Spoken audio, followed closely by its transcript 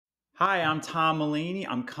Hi, I'm Tom Mulaney.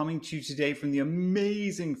 I'm coming to you today from the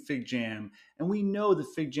amazing FigJam. And we know that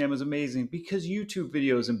FigJam is amazing because YouTube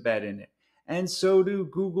videos embed in it. And so do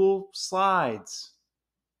Google Slides.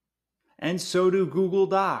 And so do Google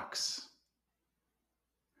Docs.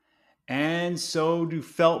 And so do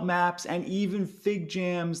felt maps and even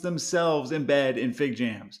FigJams themselves embed in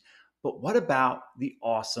FigJams. But what about the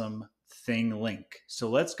awesome ThingLink? So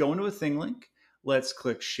let's go into a ThingLink. Let's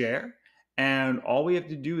click share. And all we have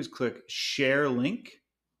to do is click share link,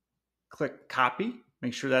 click copy,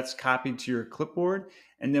 make sure that's copied to your clipboard.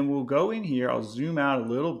 And then we'll go in here, I'll zoom out a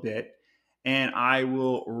little bit, and I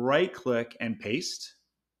will right click and paste.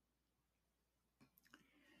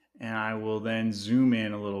 And I will then zoom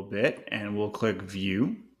in a little bit and we'll click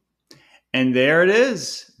view. And there it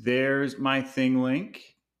is. There's my ThingLink.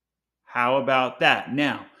 How about that?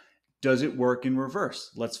 Now, does it work in reverse?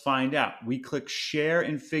 Let's find out. We click share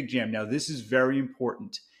in FigJam. Now, this is very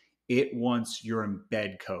important. It wants your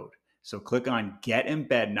embed code. So click on get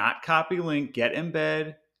embed, not copy link, get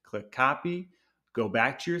embed, click copy, go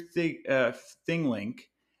back to your ThingLink,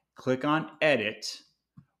 click on edit.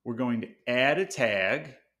 We're going to add a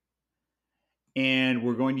tag, and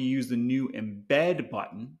we're going to use the new embed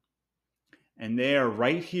button. And there,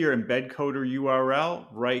 right here, embed code or URL,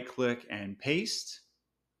 right click and paste.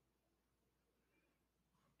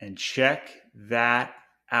 And check that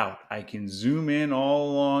out. I can zoom in all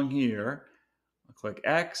along here. I'll click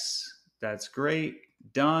X, that's great,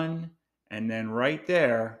 done. And then right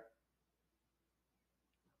there,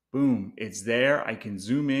 boom, it's there. I can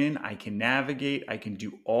zoom in, I can navigate, I can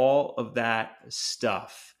do all of that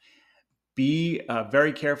stuff. Be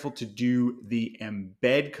very careful to do the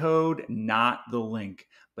embed code, not the link.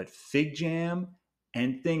 But FigJam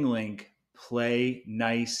and ThingLink play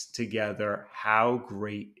nice together. How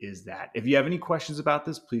great is that? If you have any questions about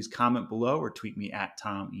this, please comment below or tweet me at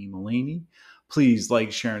Tom E. Mulaney. Please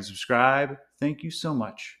like, share, and subscribe. Thank you so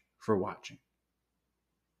much for watching.